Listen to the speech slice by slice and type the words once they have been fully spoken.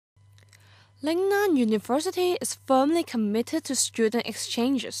Lingnan University is firmly committed to student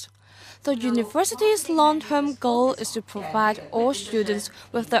exchanges. The university's long-term goal is to provide all students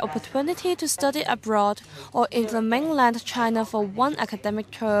with the opportunity to study abroad or in the mainland China for one academic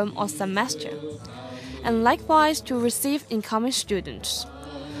term or semester, and likewise to receive incoming students.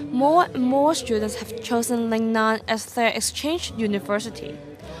 More and more students have chosen Lingnan as their exchange university.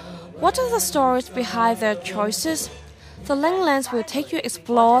 What are the stories behind their choices? The Lingnans will take you to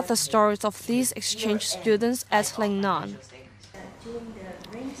explore the stories of these exchange students at Lingnan.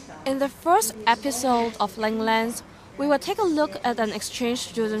 In the first episode of Lingnans, we will take a look at an exchange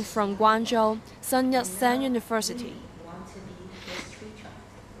student from Guangzhou, Sun Yat-sen University.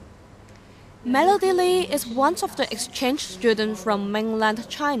 Melody Lee is one of the exchange students from mainland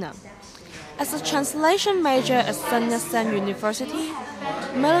China. As a translation major at Sun Yat-sen University,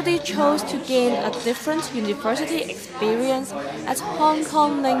 Melody chose to gain a different university experience at Hong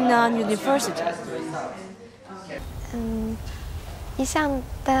Kong Lingnan University. 一向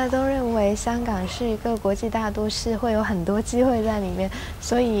大家都认为香港是一个国际大都市，会有很多机会在里面，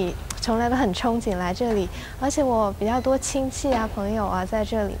所以从来都很憧憬来这里。而且我比较多亲戚啊、朋友啊在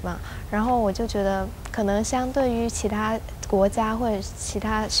这里嘛，然后我就觉得可能相对于其他国家或者其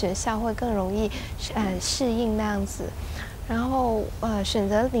他学校会更容易适应那样子。然后选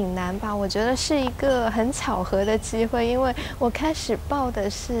择岭南吧，我觉得是一个很巧合的机会，因为我开始报的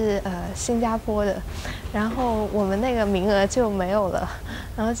是新加坡的，然后我们那个名额就没有了，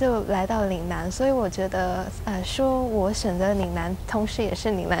然后就来到岭南，所以我觉得说我选择岭南，同时也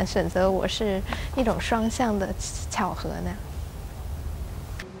是岭南选择我，是一种双向的巧合呢。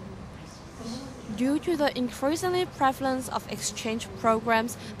Due to the increasingly prevalence of exchange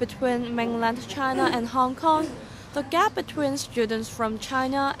programs between mainland China and Hong Kong, the gap between students from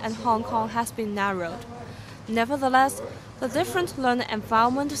China and Hong Kong has been narrowed. Nevertheless, the different learning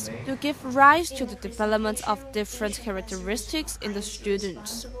environments do give rise to the development of different characteristics in the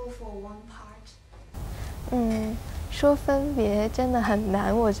students. 说分别真的很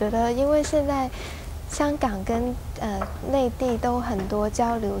难，我觉得，因为现在香港跟内地都很多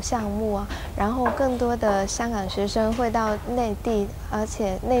交流项目啊，然后更多的香港学生会到内地，而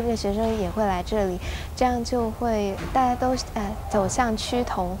且内地的学生也会来这里，这样就会大家都走向趋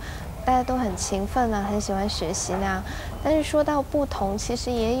同，大家都很勤奋啊，很喜欢学习那样。但是说到不同，其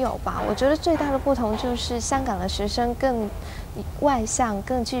实也有吧。我觉得最大的不同就是香港的学生更外向，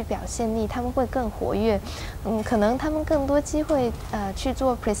更具表现力，他们会更活跃。可能他们更多机会去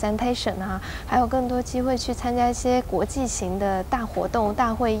做 presentation 啊，还有更多机会去参加一些国际型的大活动、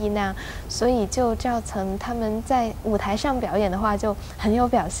大会议那样，所以就造成他们在舞台上表演的话就很有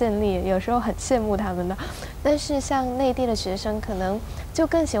表现力，有时候很羡慕他们的。但是像内地的学生，可能就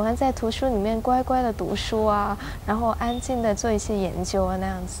更喜欢在图书里面乖乖的读书啊，然后安静的做一些研究啊那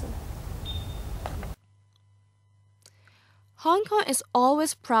样子。Hong Kong is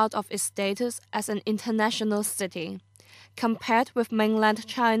always proud of its status as an international city. Compared with mainland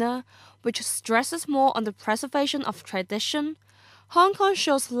China, which stresses more on the preservation of tradition, Hong Kong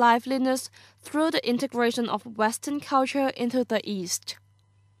shows liveliness through the integration of Western culture into the East.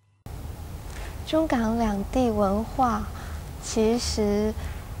 中港两地文化其实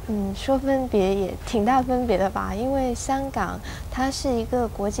说分别也挺大分别的吧，因为香港它是一个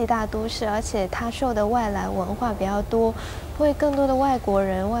国际大都市，而且它受的外来文化比较多，会更多的外国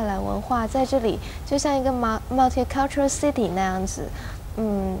人、外来文化在这里，就像一个 multicultural city 那样子，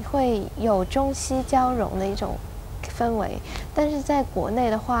会有中西交融的一种氛围。但是在国内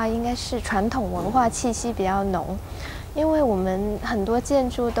的话，应该是传统文化气息比较浓。因为我们很多建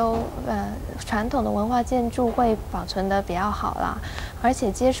筑都传统的文化建筑会保存得比较好啦，而且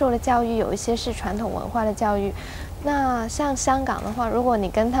接受的教育有一些是传统文化的教育。那像香港的话，如果你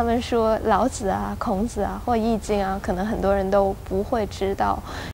跟他们说老子啊、孔子啊或易经啊，可能很多人都不会知道，